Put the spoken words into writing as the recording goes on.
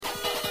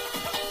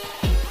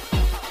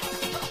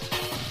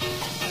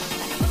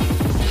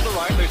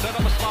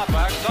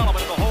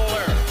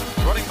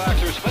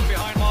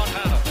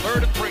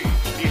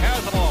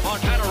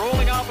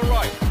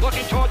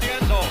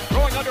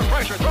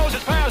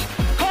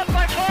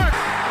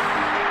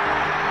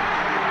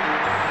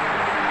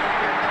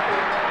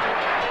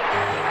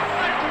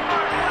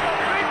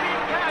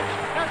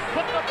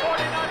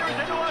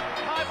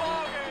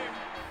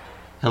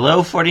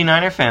Hello,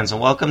 49er fans,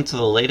 and welcome to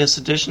the latest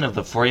edition of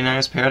the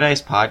 49ers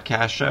Paradise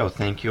podcast show.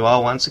 Thank you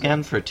all once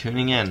again for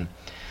tuning in.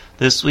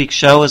 This week's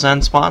show is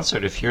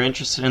unsponsored. If you're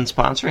interested in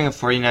sponsoring a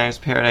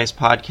 49ers Paradise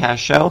podcast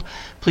show,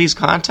 please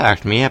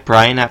contact me at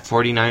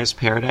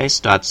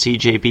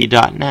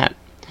brian@49ersparadise.cjb.net.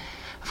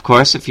 Of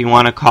course, if you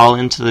want to call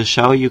into the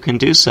show, you can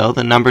do so.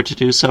 The number to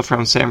do so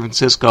from San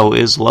Francisco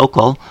is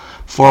local,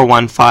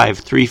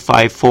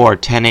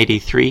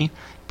 415-354-1083.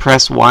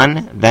 Press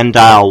 1, then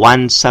dial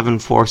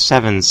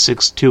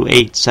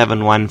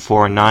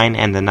 1-747-628-7149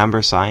 and the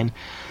number sign.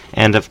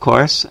 And of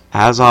course,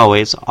 as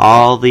always,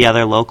 all the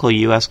other local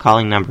U.S.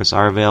 calling numbers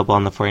are available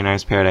on the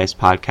 49ers Paradise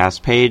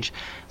podcast page,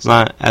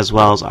 as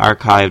well as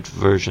archived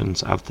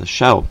versions of the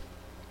show.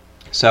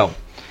 So,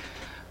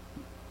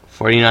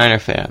 49er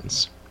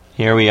fans,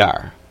 here we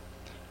are.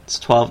 It's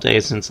 12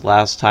 days since the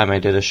last time I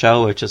did a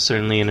show, which is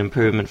certainly an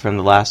improvement from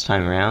the last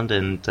time around,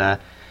 and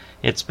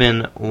it's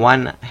been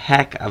one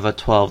heck of a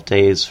 12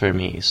 days for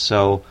me.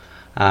 So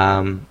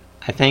I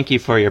thank you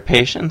for your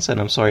patience, and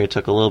I'm sorry it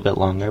took a little bit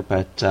longer,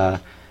 but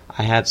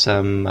I had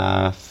some,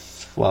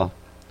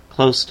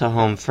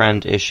 close-to-home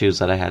friend issues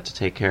that I had to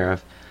take care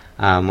of.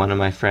 One of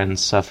my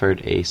friends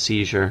suffered a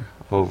seizure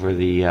over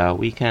the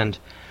weekend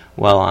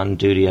while on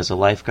duty as a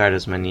lifeguard.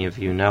 As many of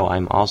you know,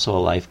 I'm also a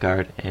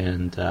lifeguard,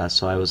 and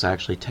so I was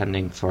actually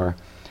tending for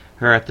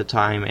her at the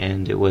time,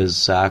 and it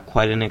was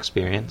quite an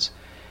experience.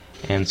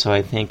 And so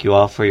I thank you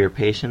all for your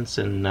patience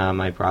in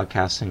my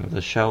broadcasting of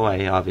the show.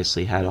 I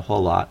obviously had a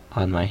whole lot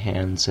on my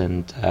hands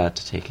and to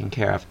taking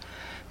care of.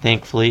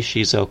 Thankfully,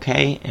 she's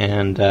okay,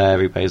 and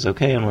everybody's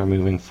okay, and we're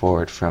moving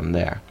forward from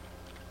there.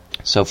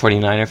 So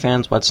 49er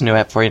fans, what's new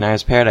at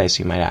 49ers Paradise,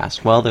 you might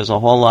ask? Well, there's a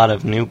whole lot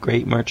of new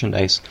great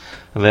merchandise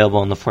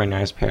available in the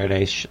 49ers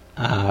Paradise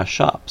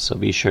shop, so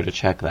be sure to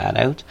check that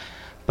out.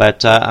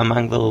 But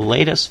among the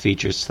latest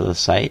features to the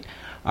site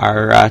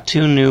are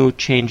two new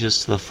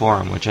changes to the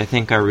forum, which I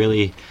think are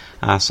really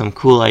some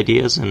cool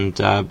ideas and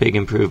big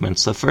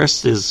improvements. The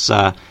first is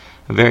a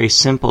very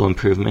simple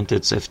improvement.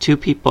 It's if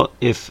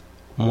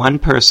one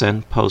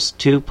person posts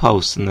two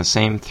posts in the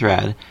same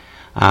thread,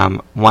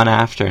 one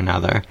after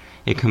another,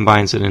 it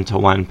combines it into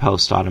one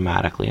post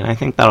automatically. And I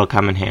think that'll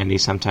come in handy.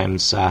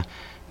 Sometimes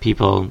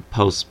people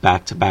post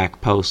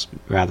back-to-back posts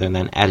rather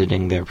than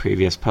editing their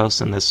previous posts,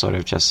 and this sort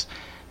of just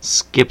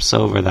skips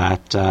over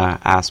that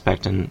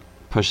aspect and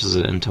pushes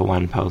it into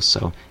one post,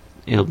 so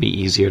it'll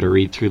be easier to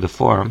read through the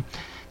forum.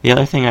 The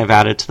other thing I've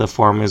added to the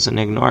forum is an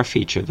ignore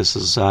feature. This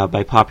is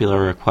by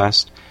popular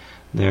request.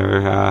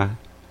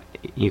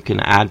 You can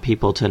add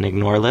people to an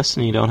ignore list,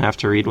 and you don't have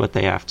to read what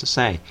they have to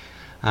say.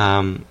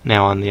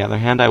 Now, on the other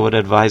hand, I would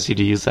advise you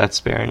to use that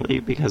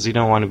sparingly, because you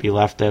don't want to be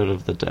left out in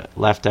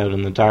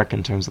the dark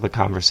in terms of the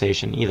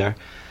conversation either.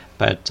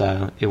 But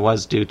it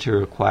was due to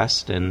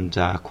request, and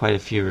quite a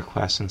few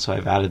requests, and so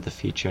I've added the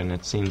feature, and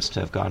it seems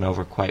to have gone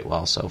over quite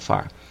well so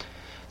far.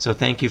 So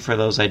thank you for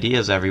those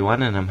ideas,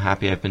 everyone, and I'm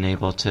happy I've been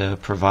able to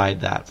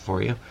provide that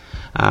for you.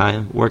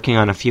 Working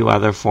on a few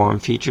other forum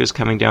features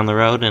coming down the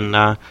road,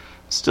 and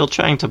still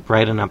trying to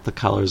brighten up the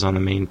colors on the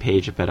main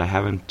page a bit. I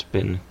haven't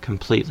been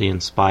completely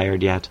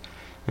inspired yet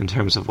in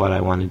terms of what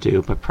I want to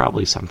do, but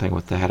probably something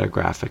with the header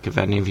graphic. If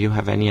any of you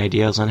have any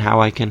ideas on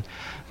how I can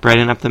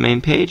brighten up the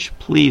main page,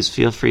 please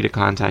feel free to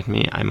contact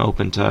me. I'm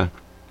open to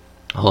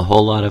a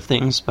whole lot of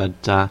things,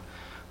 but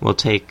we'll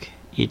take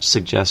each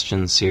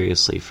suggestion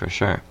seriously for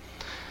sure.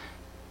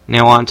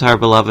 Now on to our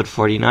beloved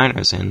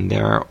 49ers and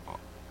their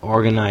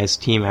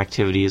organized team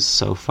activities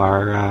so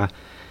far,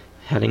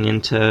 heading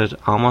into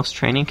almost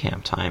training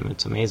camp time.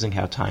 It's amazing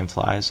how time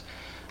flies.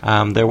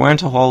 There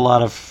weren't a whole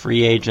lot of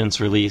free agents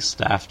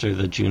released after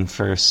the June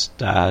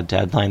 1st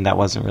deadline. That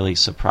wasn't really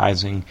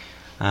surprising,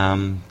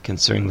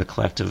 considering the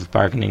collective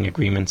bargaining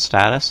agreement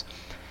status.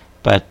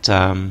 But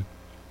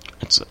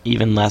it's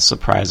even less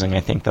surprising, I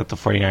think, that the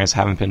 49ers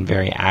haven't been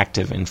very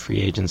active in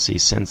free agency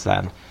since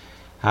then.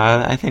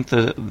 I think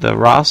the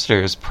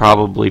roster is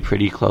probably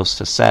pretty close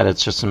to set.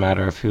 It's just a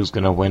matter of who's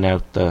going to win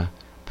out the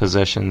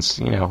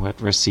positions,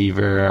 at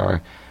receiver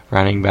or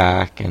running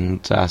back,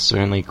 and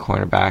certainly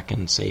cornerback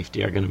and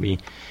safety are going to be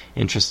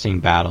interesting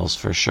battles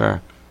for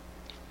sure.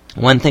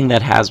 One thing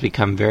that has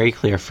become very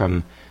clear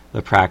from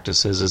the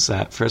practices is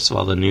that, first of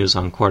all, the news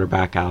on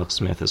quarterback Alex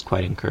Smith is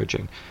quite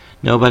encouraging.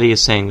 Nobody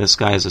is saying this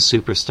guy is a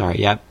superstar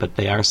yet, but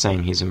they are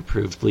saying he's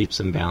improved leaps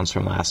and bounds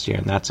from last year,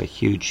 and that's a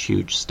huge,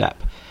 huge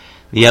step.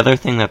 The other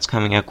thing that's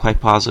coming out quite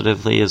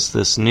positively is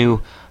this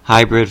new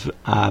hybrid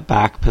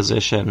back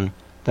position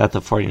that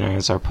the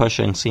 49ers are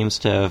pushing seems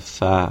to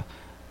have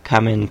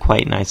come in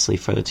quite nicely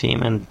for the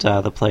team, and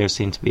the players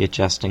seem to be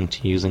adjusting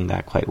to using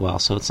that quite well.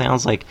 So it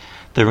sounds like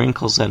the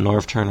wrinkles that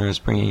Norv Turner is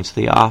bringing to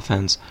the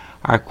offense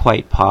are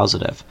quite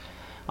positive.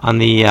 On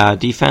the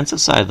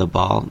defensive side of the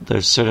ball,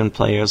 there's certain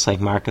players like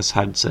Marcus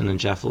Hudson and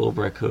Jeff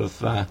Ulbrich who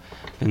have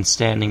been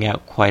standing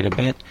out quite a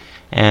bit,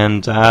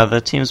 and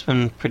the team's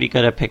been pretty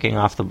good at picking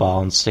off the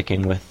ball and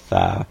sticking with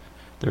the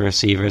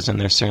receivers,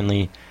 and they're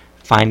certainly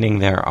finding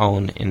their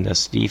own in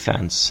this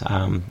defense.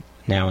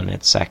 now in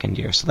its second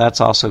year. So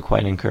that's also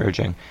quite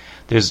encouraging.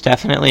 There's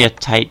definitely a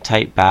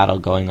tight battle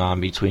going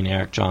on between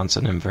Eric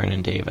Johnson and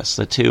Vernon Davis.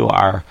 The two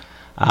are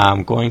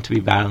going to be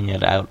battling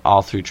it out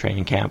all through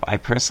training camp. I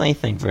personally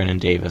think Vernon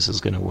Davis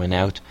is going to win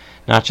out,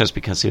 not just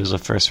because he was a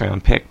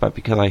first-round pick, but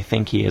because I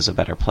think he is a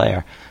better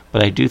player.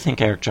 But I do think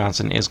Eric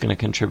Johnson is going to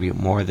contribute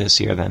more this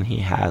year than he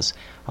has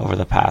over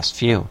the past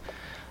few.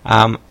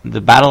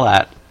 The battle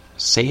at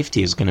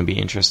safety is going to be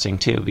interesting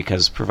too,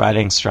 because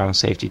providing strong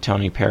safety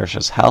Tony Parrish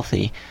is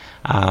healthy,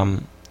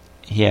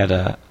 he had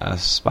a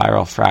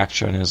spiral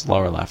fracture in his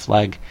lower left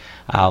leg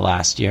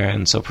last year,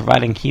 and so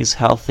providing he's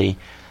healthy,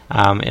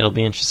 it'll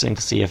be interesting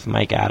to see if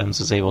Mike Adams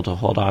is able to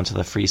hold on to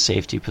the free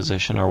safety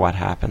position or what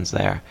happens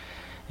there.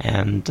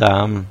 And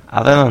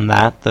other than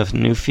that, the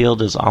new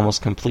field is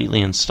almost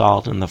completely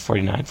installed in the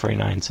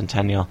 49-49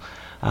 Centennial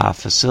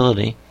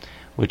facility,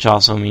 which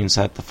also means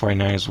that the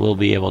 49ers will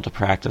be able to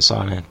practice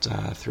on it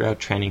throughout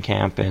training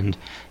camp, and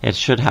it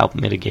should help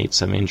mitigate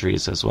some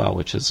injuries as well,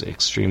 which is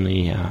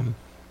extremely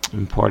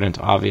important,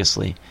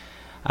 obviously.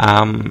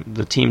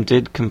 The team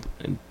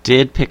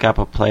did pick up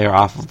a player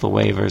off of the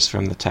waivers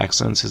from the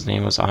Texans. His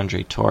name was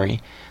Andre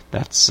Torrey.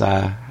 That's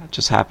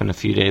just happened a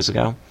few days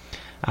ago.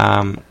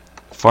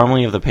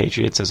 Formerly of the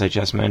Patriots, as I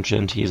just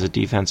mentioned, he's a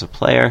defensive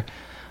player.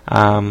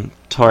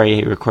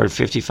 Torrey recorded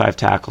 55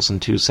 tackles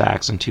and 2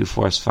 sacks and 2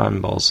 forced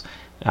fumbles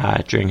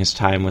during his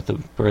time with the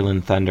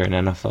Berlin Thunder in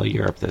NFL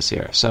Europe this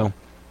year. So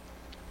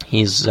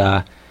he's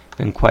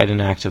been quite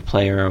an active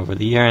player over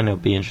the year, and it'll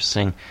be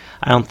interesting.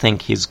 I don't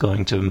think he's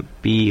going to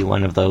be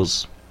one of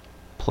those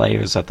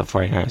players that the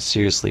 49ers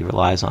seriously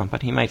relies on,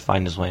 but he might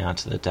find his way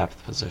onto the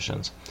depth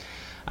positions.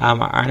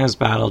 Arnaz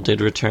Battle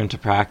did return to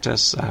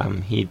practice.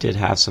 He did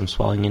have some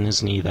swelling in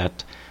his knee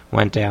that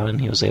went down,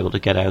 and he was able to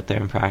get out there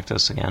and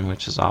practice again,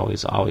 which is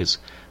always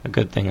a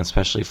good thing,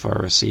 especially for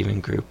a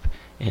receiving group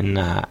in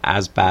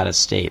as bad a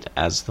state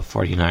as the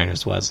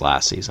 49ers was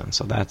last season.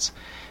 So that's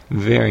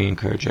very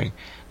encouraging.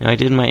 Now, I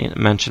did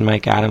mention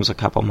Mike Adams a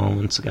couple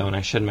moments ago, and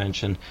I should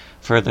mention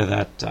further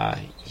that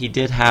he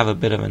did have a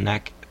bit of a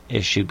neck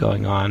issue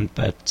going on,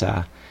 but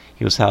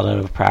he was held out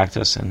of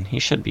practice, and he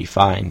should be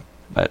fine.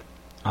 But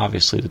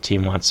obviously the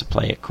team wants to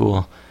play it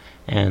cool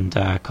and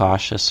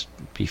cautious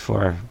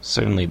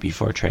certainly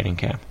before training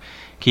camp.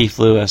 Keith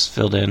Lewis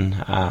filled in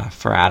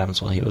for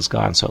Adams while he was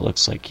gone, so it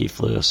looks like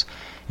Keith Lewis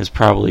is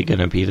probably going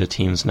to be the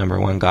team's number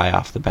one guy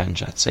off the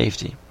bench at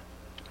safety.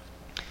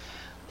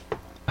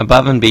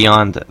 Above and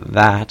beyond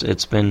that,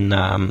 it's been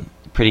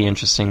pretty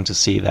interesting to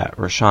see that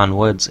Rashawn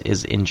Woods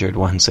is injured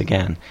once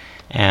again.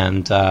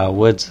 And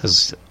Woods,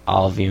 as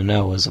all of you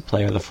know, was a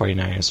player the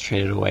 49ers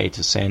traded away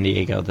to San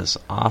Diego this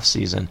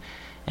offseason.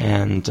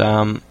 And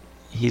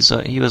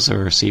he was a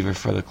receiver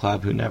for the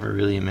club who never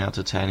really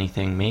amounted to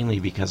anything,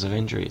 mainly because of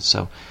injuries.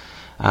 So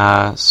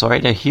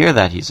sorry to hear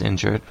that he's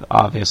injured,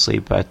 obviously,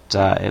 but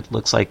it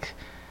looks like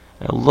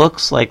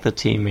the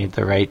team made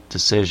the right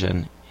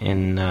decision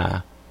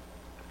in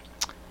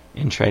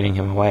trading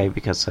him away,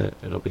 because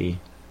it'll be,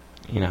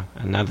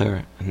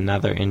 another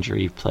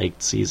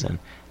injury-plagued season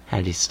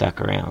had he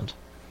stuck around.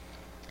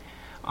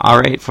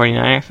 Alright,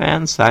 49er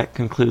fans, that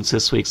concludes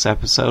this week's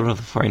episode of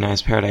the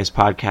 49ers Paradise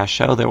Podcast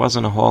Show. There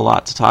wasn't a whole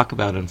lot to talk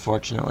about,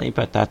 unfortunately,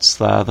 but that's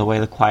the way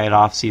the quiet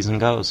off-season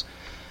goes.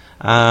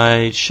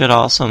 I should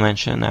also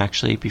mention,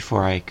 actually,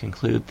 before I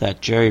conclude,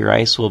 that Jerry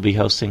Rice will be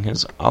hosting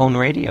his own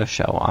radio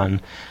show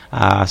on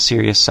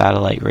Sirius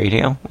Satellite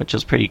Radio, which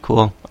is pretty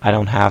cool. I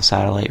don't have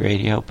satellite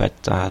radio,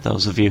 but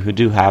those of you who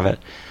do have it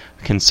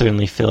can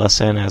certainly fill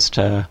us in as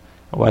to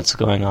what's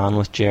going on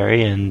with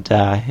Jerry and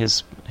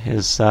his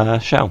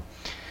show.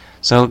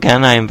 So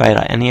again, I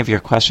invite any of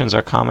your questions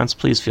or comments.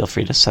 Please feel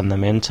free to send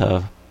them in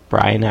to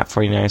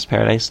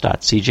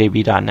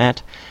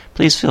brian@49ersparadise.cjb.net.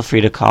 Please feel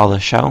free to call the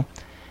show.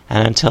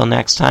 And until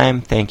next time,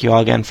 thank you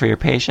all again for your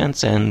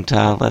patience, and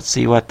let's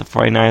see what the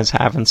 49ers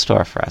have in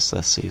store for us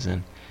this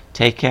season.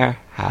 Take care.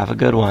 Have a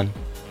good one.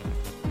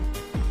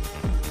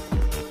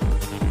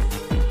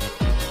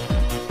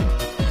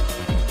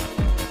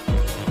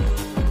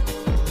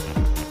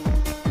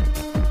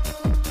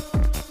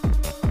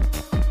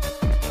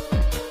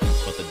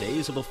 But the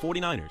days of the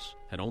 49ers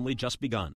had only just begun.